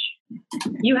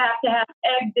brunch. You have to have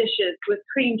egg dishes with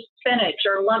creamed spinach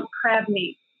or lump crab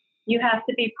meat. You have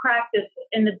to be practiced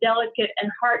in the delicate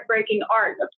and heartbreaking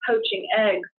art of poaching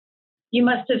eggs. You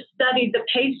must have studied the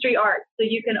pastry art so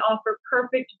you can offer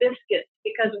perfect biscuits,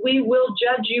 because we will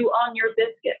judge you on your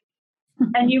biscuits.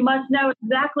 And you must know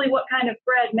exactly what kind of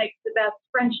bread makes the best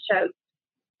French toast.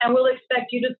 And we'll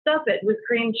expect you to stuff it with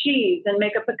cream cheese and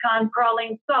make a pecan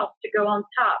praline sauce to go on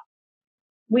top.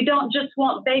 We don't just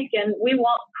want bacon, we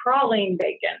want praline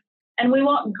bacon. And we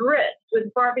want grits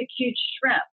with barbecued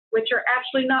shrimp, which are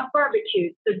actually not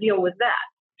barbecued, so deal with that.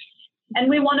 And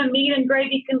we want a meat and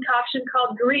gravy concoction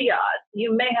called grillades.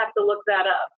 You may have to look that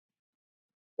up.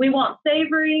 We want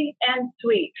savory and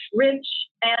sweet, rich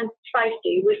and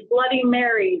spicy, with Bloody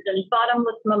Marys and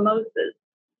bottomless mimosas.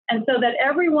 And so that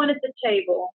everyone at the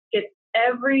table gets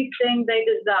everything they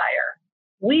desire,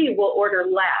 we will order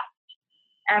last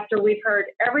after we've heard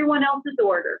everyone else's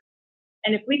order.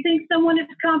 And if we think someone is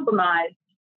compromised,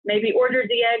 maybe order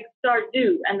the egg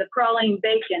sardu and the praline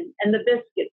bacon and the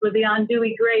biscuits with the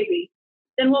andouille gravy,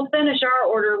 then we'll finish our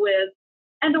order with,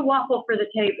 and a waffle for the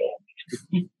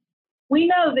table. We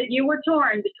know that you were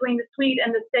torn between the sweet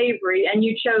and the savory, and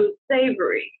you chose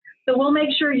savory. So we'll make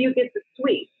sure you get the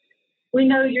sweet. We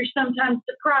know you're sometimes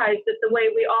surprised at the way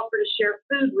we offer to share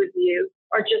food with you,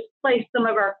 or just place some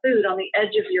of our food on the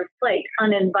edge of your plate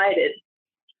uninvited.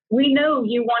 We know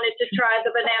you wanted to try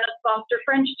the Bananas Foster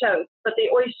French toast, but the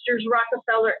Oysters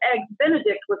Rockefeller Eggs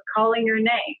Benedict was calling your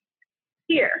name.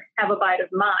 Here, have a bite of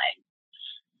mine.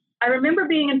 I remember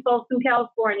being in Folsom,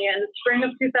 California in the spring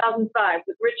of 2005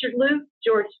 with Richard Luke,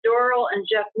 George Dorrell, and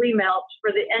Jeff Wemelch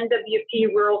for the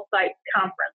NWP Rural Sites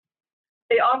Conference.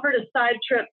 They offered a side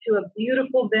trip to a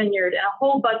beautiful vineyard, and a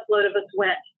whole busload of us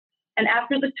went. And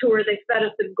after the tour, they fed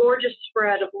us a gorgeous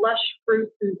spread of lush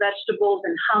fruits and vegetables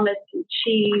and hummus and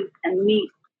cheese and meat,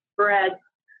 bread.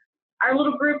 Our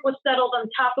little group was settled on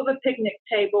top of a picnic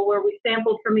table where we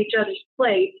sampled from each other's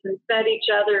plates and fed each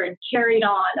other and carried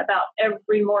on about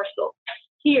every morsel.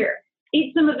 Here,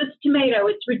 eat some of this tomato.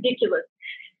 It's ridiculous.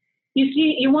 You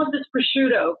see, you want this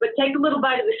prosciutto, but take a little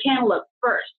bite of the cantaloupe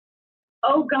first.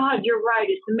 Oh, God, you're right.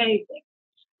 It's amazing.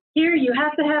 Here, you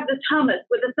have to have this hummus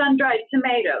with the sun-dried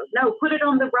tomatoes. No, put it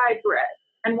on the rye bread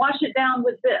and wash it down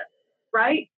with this,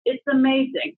 right? It's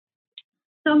amazing.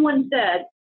 Someone said,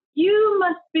 you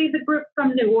must be the group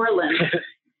from New Orleans.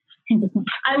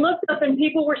 I looked up and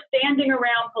people were standing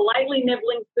around politely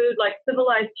nibbling food like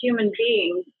civilized human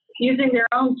beings, using their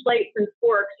own plates and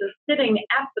forks and sitting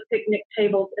at the picnic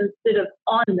tables instead of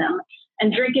on them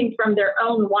and drinking from their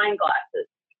own wine glasses.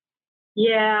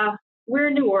 Yeah, we're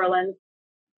New Orleans.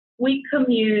 We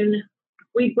commune.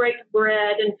 We break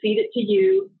bread and feed it to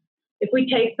you. If we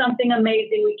taste something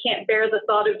amazing, we can't bear the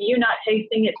thought of you not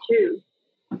tasting it too.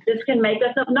 This can make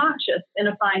us obnoxious in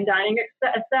a fine dining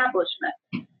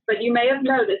establishment. But you may have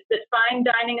noticed that fine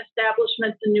dining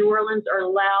establishments in New Orleans are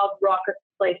loud, raucous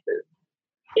places.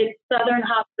 It's Southern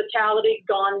hospitality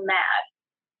gone mad.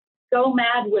 Go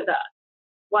mad with us.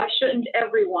 Why shouldn't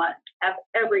everyone have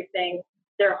everything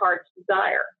their hearts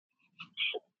desire?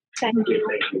 Thank you.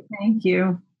 Thank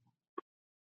you.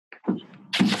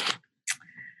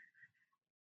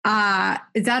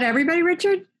 Is that everybody,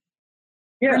 Richard?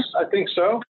 Yes, I think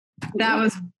so. That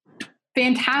was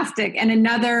fantastic. And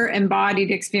another embodied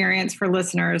experience for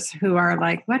listeners who are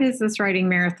like, what is this writing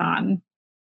marathon?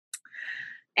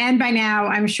 And by now,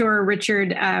 I'm sure,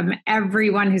 Richard,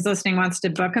 everyone who's listening wants to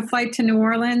book a flight to New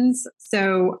Orleans.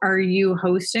 So are you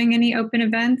hosting any open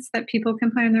events that people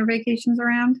can plan their vacations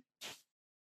around?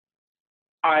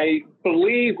 I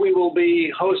believe we will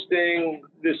be hosting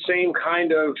the same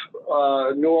kind of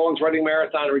New Orleans Writing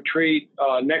Marathon retreat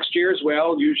next year as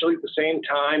well, usually at the same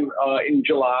time in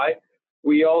July.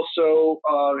 We also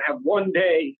have one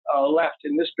day left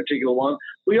in this particular one.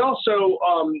 We also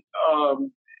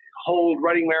hold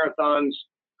writing marathons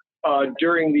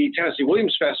during the Tennessee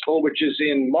Williams Festival, which is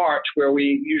in March, where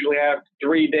we usually have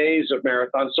 3 days of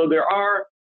marathons. So there are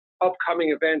upcoming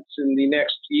events in the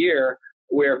next year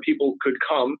where people could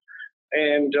come,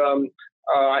 and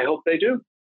I hope they do.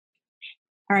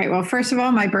 All right. Well, first of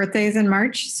all, my birthday is in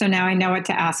March, so now I know what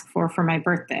to ask for my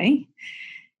birthday.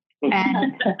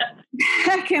 And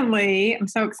secondly, I'm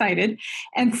so excited.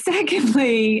 And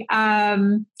secondly,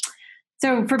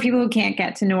 so for people who can't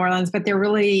get to New Orleans, but they're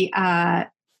really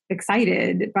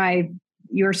excited by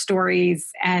your stories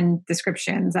and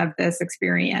descriptions of this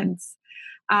experience,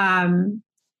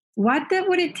 what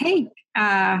would it take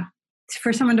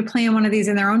for someone to plan one of these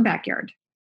in their own backyard?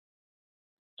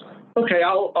 Okay,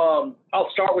 I'll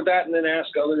start with that and then ask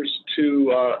others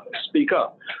to speak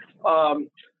up.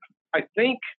 I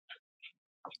think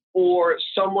for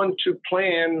someone to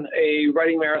plan a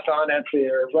writing marathon at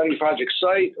their writing project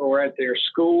site or at their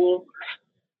school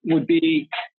would be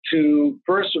to,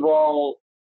 first of all,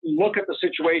 look at the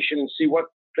situation and see what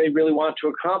they really want to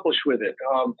accomplish with it.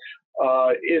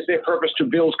 Is their purpose to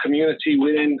build community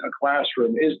within a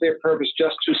classroom? Is their purpose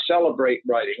just to celebrate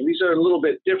writing? These are a little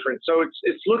bit different. So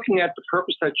it's looking at the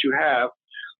purpose that you have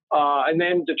and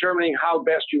then determining how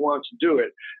best you want to do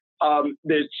it.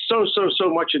 There's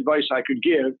so much advice I could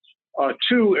give.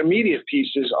 Two immediate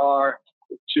pieces are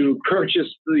to purchase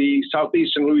the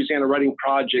Southeastern Louisiana Writing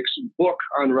Project's book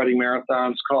on writing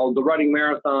marathons called The Writing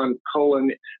Marathon: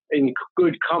 In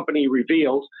Good Company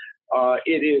Revealed.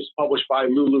 It is published by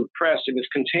Lulu Press, and it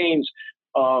contains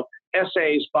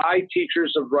essays by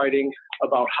teachers of writing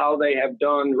about how they have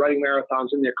done writing marathons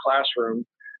in their classroom.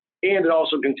 And it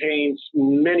also contains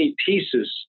many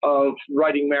pieces of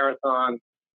writing marathon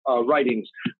writings,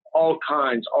 all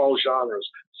kinds, all genres.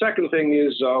 Second thing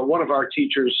is one of our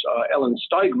teachers, Ellen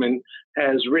Steigman,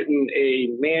 has written a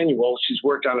manual. She's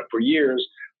worked on it for years,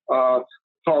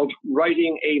 called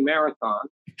Writing a Marathon.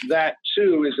 That,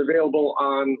 too, is available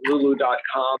on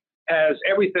lulu.com. Has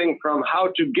everything from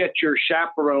how to get your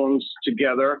chaperones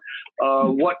together,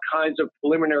 what kinds of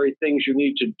preliminary things you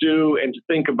need to do, and to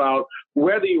think about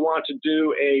whether you want to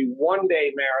do a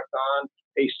one-day marathon,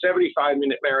 a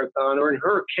 75-minute marathon, or in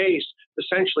her case,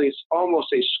 essentially it's almost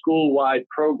a school-wide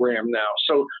program now.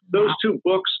 So those two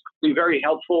books will be very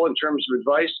helpful in terms of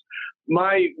advice.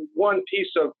 My one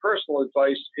piece of personal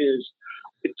advice is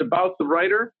it's about the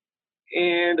writer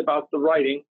and about the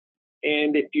writing.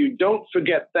 And if you don't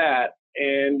forget that,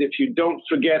 and if you don't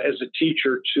forget as a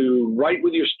teacher to write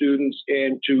with your students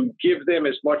and to give them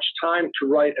as much time to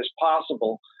write as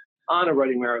possible on a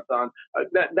writing marathon,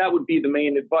 that would be the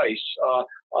main advice.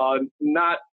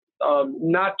 Not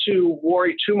to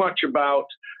worry too much about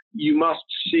you must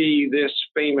see this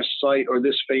famous site or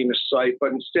this famous site,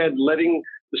 but instead letting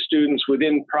the students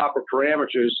within proper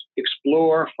parameters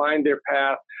explore, find their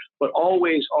path, but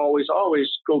always, always, always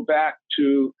go back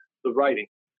to the writing.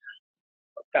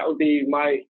 That would be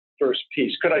my first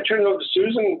piece. Could I turn it over to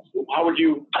Susan? How would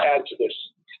you add to this?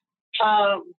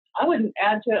 I wouldn't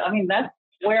add to it. I mean, that's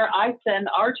where I send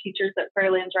our teachers at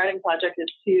Prairielands Writing Project is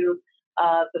to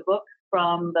the book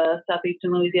from the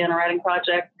Southeastern Louisiana Writing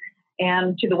Project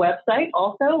and to the website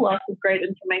also. Lots of great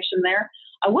information there.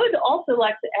 I would also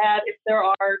like to add, if there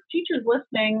are teachers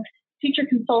listening, teacher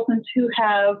consultants who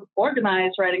have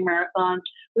organized writing marathons,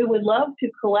 we would love to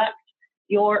collect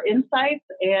your insights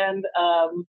and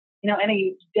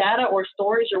any data or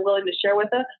stories you're willing to share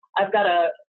with us. I've got a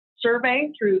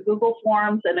survey through Google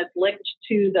Forms, and it's linked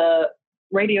to the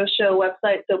radio show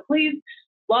website. So please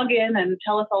log in and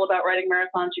tell us all about writing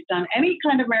marathons you've done. Any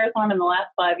kind of marathon in the last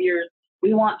 5 years,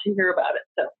 we want to hear about it.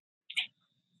 So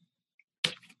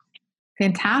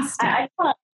fantastic. I'm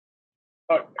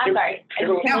sorry.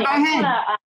 No, go ahead.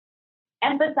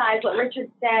 Emphasize what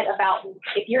Richard said about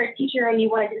if you're a teacher and you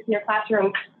want to do this in your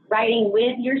classroom, writing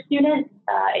with your students,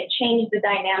 it changed the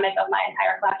dynamic of my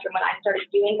entire classroom when I started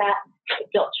doing that. It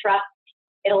built trust.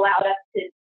 It allowed us to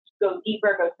go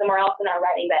deeper, go somewhere else in our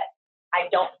writing that I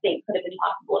don't think could have been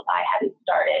possible if I hadn't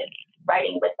started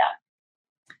writing with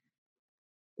them.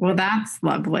 Well, that's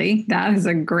lovely. That is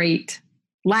a great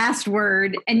last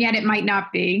word, and yet it might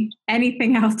not be.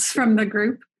 Anything else from the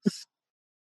group?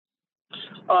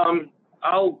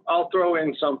 I'll throw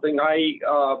in something. I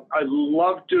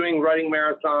love doing writing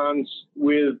marathons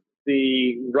with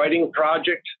the writing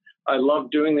project. I love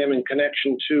doing them in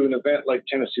connection to an event like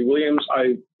Tennessee Williams.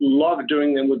 I love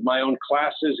doing them with my own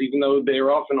classes, even though they're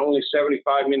often only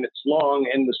 75 minutes long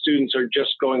and the students are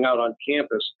just going out on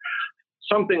campus.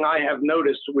 Something I have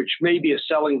noticed, which may be a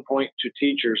selling point to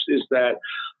teachers, is that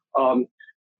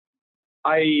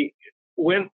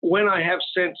when I have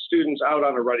sent students out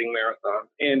on a writing marathon,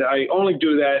 and I only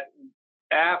do that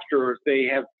after they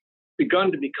have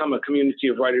begun to become a community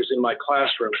of writers in my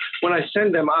classroom, when I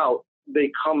send them out,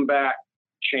 they come back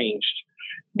changed.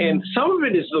 And some of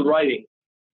it is the writing.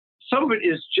 Some of it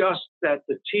is just that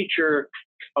the teacher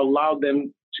allowed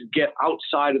them to get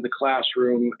outside of the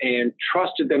classroom and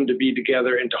trusted them to be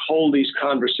together and to hold these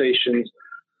conversations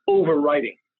over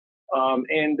writing.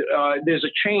 And there's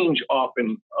a change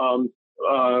often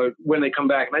when they come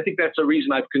back. And I think that's a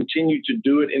reason I've continued to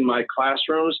do it in my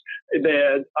classrooms.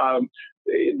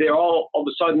 They're all of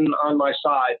a sudden on my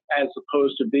side as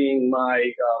opposed to being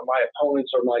my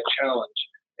opponents or my challenge.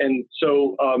 And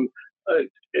so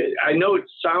I know it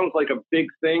sounds like a big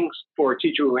thing for a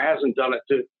teacher who hasn't done it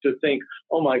to think,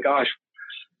 oh my gosh,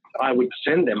 I would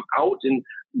send them out. And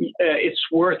it's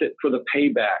worth it for the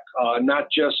payback, not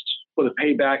just for the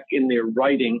payback in their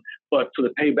writing, but for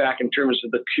the payback in terms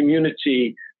of the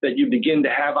community that you begin to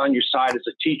have on your side as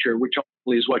a teacher, which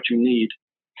hopefully is what you need.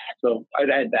 So I'd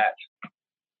add that.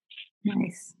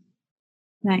 Nice.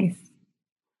 Nice.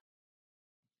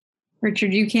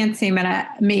 Richard, you can't see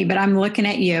me, but I'm looking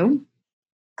at you.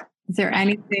 Is there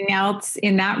anything else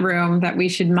in that room that we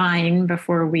should mind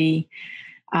before we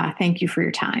thank you for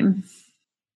your time?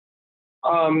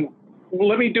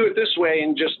 Let me do it this way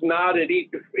and just nod at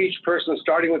each person,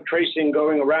 starting with Tracy and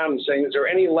going around and saying, is there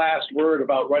any last word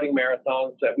about writing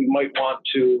marathons that we might want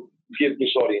to give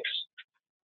this audience?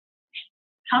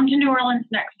 Come to New Orleans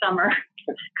next summer.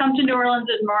 Come to New Orleans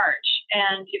in March.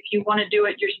 And if you want to do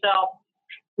it yourself,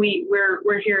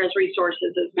 we're here as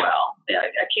resources as well.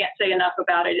 I can't say enough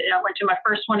about it. I went to my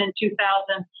first one in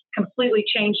 2000, completely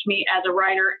changed me as a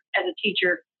writer, as a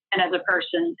teacher, and as a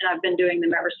person. And I've been doing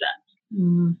them ever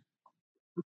since.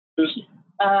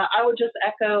 I would just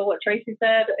echo what Tracy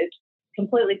said.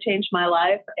 completely changed my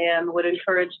life, and would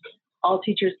encourage all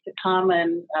teachers to come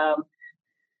and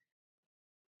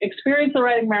experience the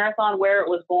Writing Marathon where it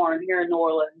was born, here in New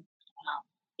Orleans.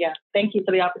 Thank you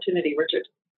for the opportunity, Richard.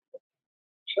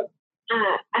 Sure.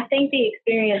 I think the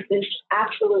experience is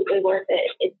absolutely worth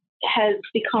it. It has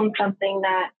become something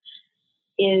that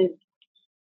is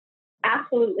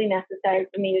absolutely necessary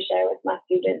for me to share with my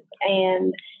students,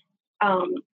 and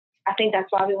I think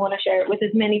that's why we want to share it with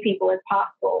as many people as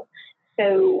possible.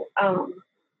 So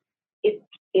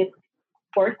it's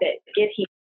worth it. Get here.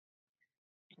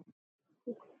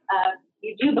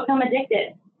 You do become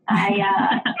addicted.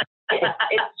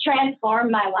 It's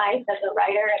transformed my life as a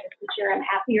writer and a teacher. I'm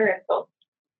happier and so.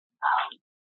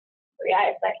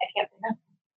 It's like I can't say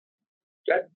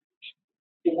that.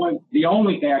 The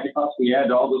only thing I could possibly add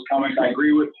to all those comments I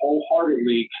agree with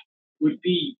wholeheartedly would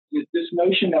be this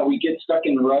notion that we get stuck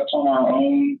in ruts on our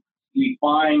own. We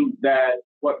find that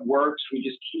what works, we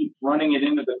just keep running it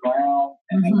into the ground.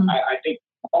 And I think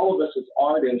all of us as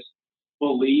artists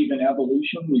believe in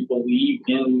evolution. We believe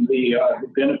in the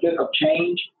benefit of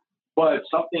change, but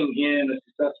something in a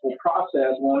successful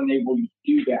process won't enable you to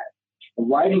do that. The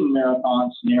writing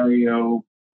marathon scenario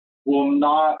will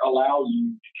not allow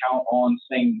you to count on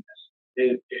sameness.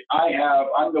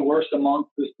 I'm the worst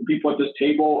amongst the people at this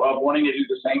table of wanting to do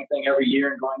the same thing every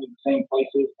year and going to the same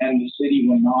places, and the city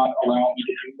will not allow me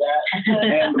to do that.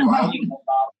 And the writing will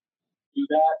not do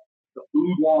that. The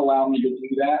food won't allow me to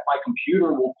do that. My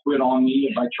computer will quit on me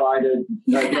if I try to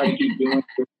keep doing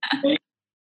it.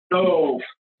 So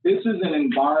this is an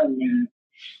environment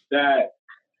that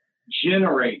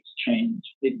generates change.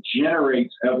 It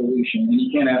generates evolution, and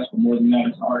you can't ask for more than that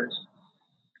as an artist.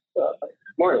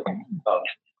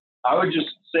 I would just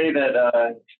say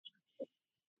that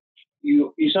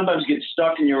you sometimes get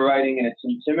stuck in your writing and it's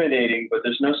intimidating, but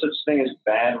there's no such thing as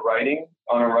bad writing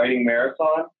on a writing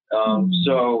marathon.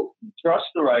 So trust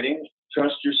the writing,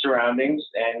 trust your surroundings,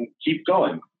 and keep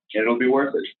going. It'll be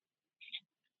worth it.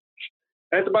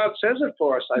 That about says it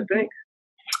for us, I think.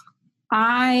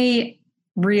 I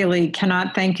really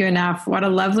cannot thank you enough. What a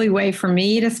lovely way for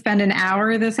me to spend an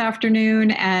hour this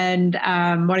afternoon, and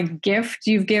what a gift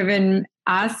you've given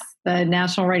us, the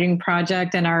National Writing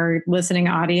Project, and our listening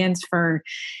audience for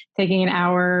taking an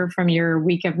hour from your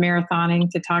week of marathoning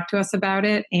to talk to us about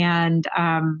it. And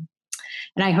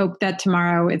I hope that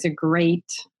tomorrow is a great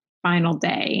final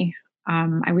day.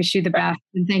 I wish you the best,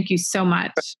 and thank you so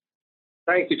much.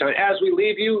 Thank you, Tony. As we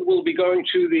leave you, we'll be going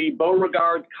to the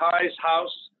Beauregard Kai's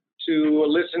house to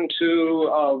listen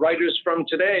to writers from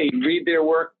today read their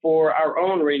work for our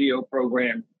own radio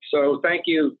program. So thank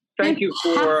you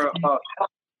for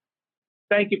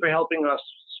helping us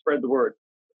spread the word.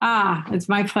 It's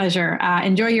my pleasure.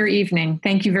 Enjoy your evening.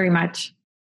 Thank you very much.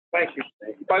 Thank you.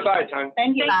 Bye-bye, Tony.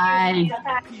 Thank you. Bye.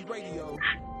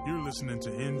 You're listening to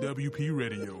NWP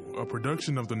Radio, a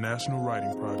production of the National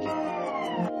Writing Project.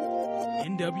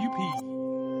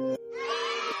 NWP.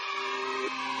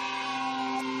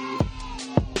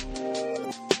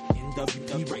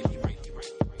 NWP Radio.